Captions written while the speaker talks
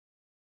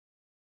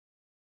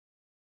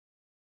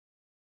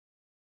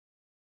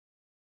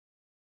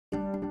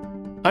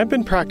I've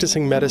been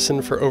practicing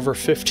medicine for over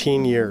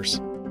 15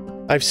 years.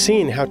 I've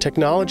seen how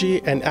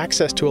technology and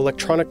access to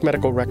electronic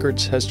medical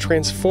records has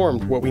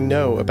transformed what we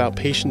know about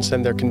patients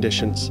and their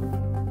conditions.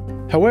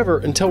 However,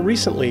 until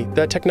recently,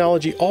 that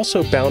technology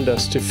also bound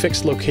us to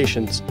fixed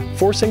locations,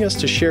 forcing us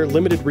to share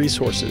limited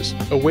resources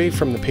away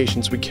from the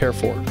patients we care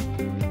for.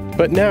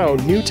 But now,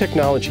 new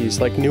technologies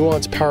like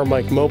Nuance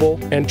PowerMic Mobile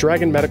and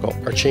Dragon Medical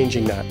are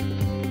changing that.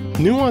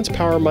 Nuance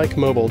PowerMic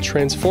Mobile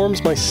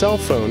transforms my cell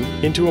phone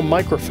into a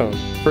microphone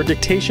for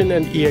dictation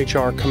and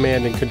EHR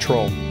command and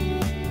control.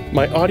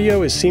 My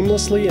audio is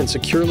seamlessly and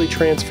securely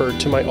transferred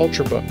to my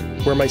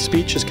Ultrabook, where my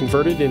speech is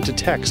converted into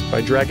text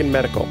by Dragon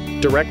Medical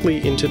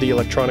directly into the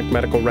electronic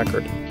medical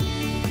record.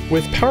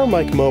 With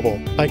PowerMic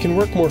Mobile, I can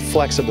work more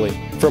flexibly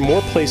from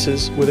more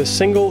places with a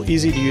single,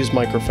 easy-to-use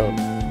microphone.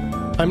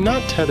 I'm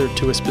not tethered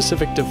to a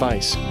specific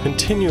device,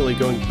 continually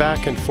going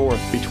back and forth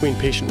between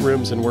patient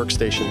rooms and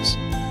workstations.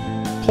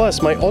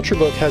 Plus, my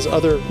Ultrabook has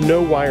other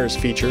no-wires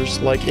features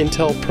like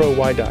Intel Pro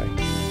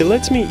WiDi. It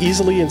lets me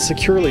easily and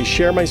securely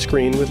share my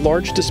screen with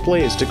large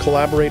displays to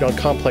collaborate on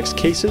complex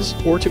cases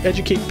or to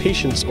educate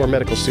patients or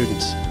medical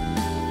students.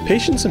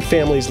 Patients and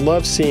families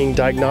love seeing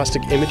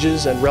diagnostic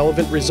images and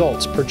relevant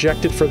results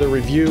projected for their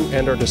review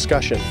and our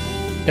discussion.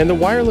 And the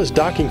wireless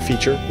docking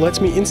feature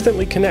lets me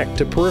instantly connect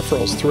to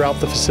peripherals throughout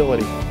the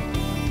facility.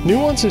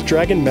 Nuance's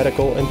Dragon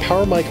Medical and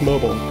PowerMic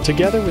Mobile,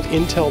 together with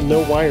Intel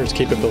no-wires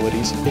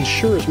capabilities,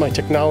 ensures my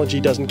technology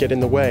doesn't get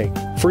in the way,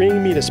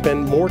 freeing me to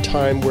spend more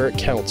time where it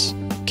counts,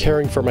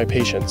 caring for my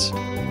patients.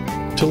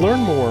 To learn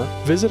more,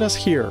 visit us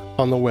here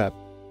on the web.